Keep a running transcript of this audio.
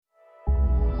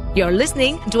You're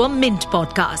listening to a Mint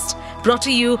podcast brought to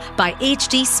you by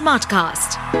HT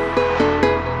Smartcast.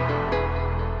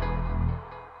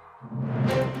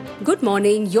 Good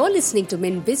morning. You're listening to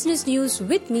Mint Business News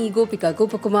with me, Gopika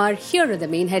Gopakumar. Here are the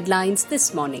main headlines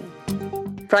this morning.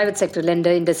 Private sector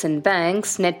lender IndusInd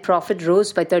Bank's net profit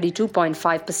rose by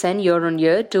 32.5%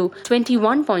 year-on-year to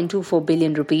 21.24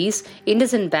 billion rupees.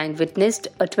 IndusInd Bank witnessed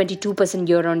a 22%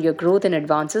 year-on-year growth in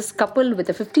advances coupled with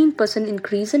a 15%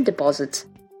 increase in deposits.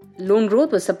 Loan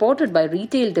growth was supported by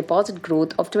retail deposit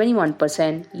growth of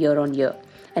 21% year-on-year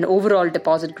and overall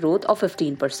deposit growth of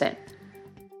 15%.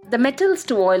 The metals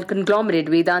to oil conglomerate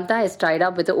Vedanta is tied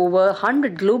up with over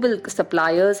 100 global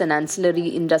suppliers and ancillary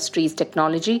industries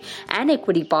technology and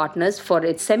equity partners for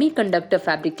its semiconductor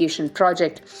fabrication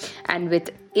project and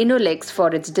with Inolex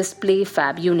for its display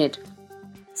fab unit.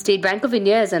 State Bank of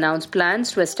India has announced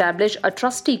plans to establish a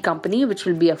trustee company which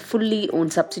will be a fully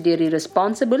owned subsidiary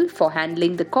responsible for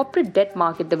handling the Corporate Debt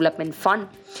Market Development Fund.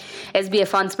 SBI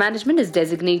Funds Management is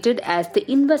designated as the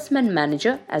investment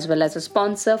manager as well as a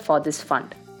sponsor for this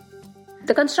fund.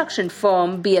 The construction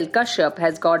firm BL Kashyap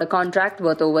has got a contract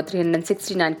worth over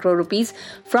 369 crore rupees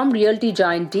from realty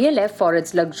giant DLF for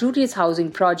its luxurious housing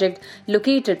project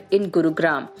located in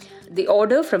Gurugram. The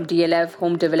order from DLF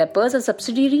Home Developers, a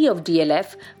subsidiary of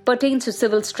DLF, pertains to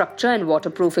civil structure and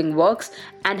waterproofing works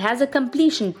and has a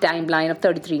completion timeline of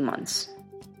 33 months.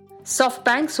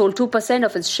 SoftBank sold 2%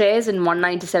 of its shares in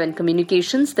 197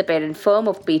 Communications, the parent firm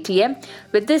of Paytm.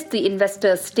 With this, the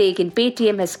investor's stake in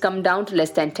Paytm has come down to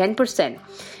less than 10%.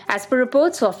 As per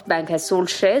reports, SoftBank has sold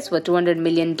shares worth $200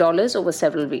 million over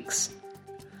several weeks.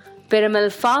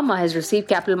 Piramal Pharma has received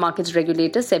capital markets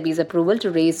regulator SEBI's approval to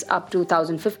raise up to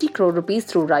 1,050 crore rupees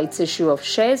through rights issue of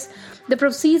shares. The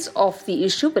proceeds of the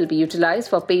issue will be utilized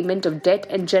for payment of debt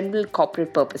and general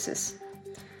corporate purposes.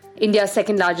 India's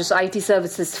second largest IT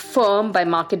services firm by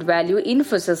market value,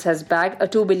 Infosys, has bagged a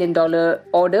 $2 billion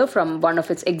order from one of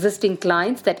its existing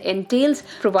clients that entails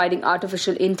providing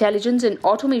artificial intelligence in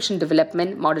automation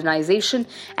development, modernization,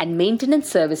 and maintenance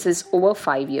services over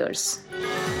 5 years.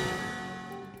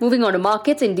 Moving on to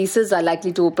markets, indices are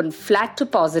likely to open flat to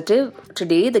positive.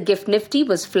 Today, the GIFT Nifty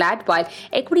was flat while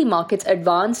equity markets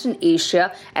advanced in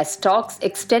Asia as stocks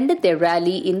extended their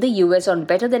rally in the US on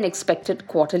better than expected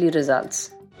quarterly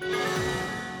results.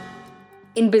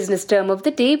 In business term of the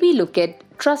day, we look at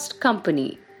trust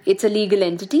company. It's a legal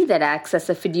entity that acts as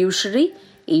a fiduciary,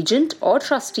 agent or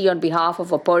trustee on behalf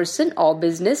of a person or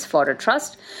business for a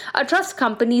trust. A trust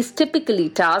company is typically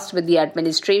tasked with the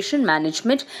administration,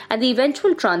 management and the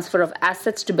eventual transfer of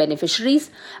assets to beneficiaries.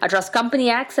 A trust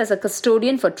company acts as a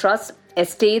custodian for trusts,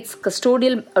 estates,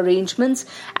 custodial arrangements,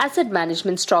 asset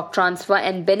management, stock transfer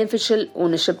and beneficial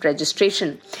ownership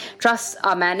registration. Trusts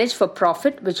are managed for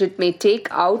profit which it may take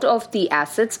out of the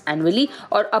assets annually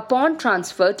or upon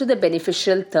transfer to the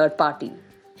beneficial third party.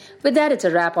 With that, it's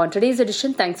a wrap on today's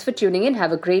edition. Thanks for tuning in.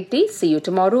 Have a great day. See you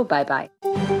tomorrow. Bye-bye.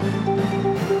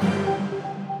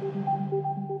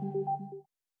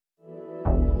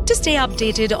 To stay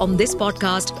updated on this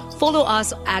podcast, follow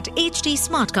us at HT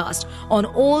Smartcast on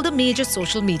all the major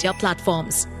social media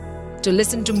platforms. To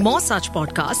listen to more such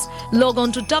podcasts, log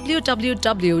on to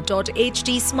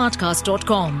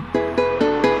www.htsmartcast.com.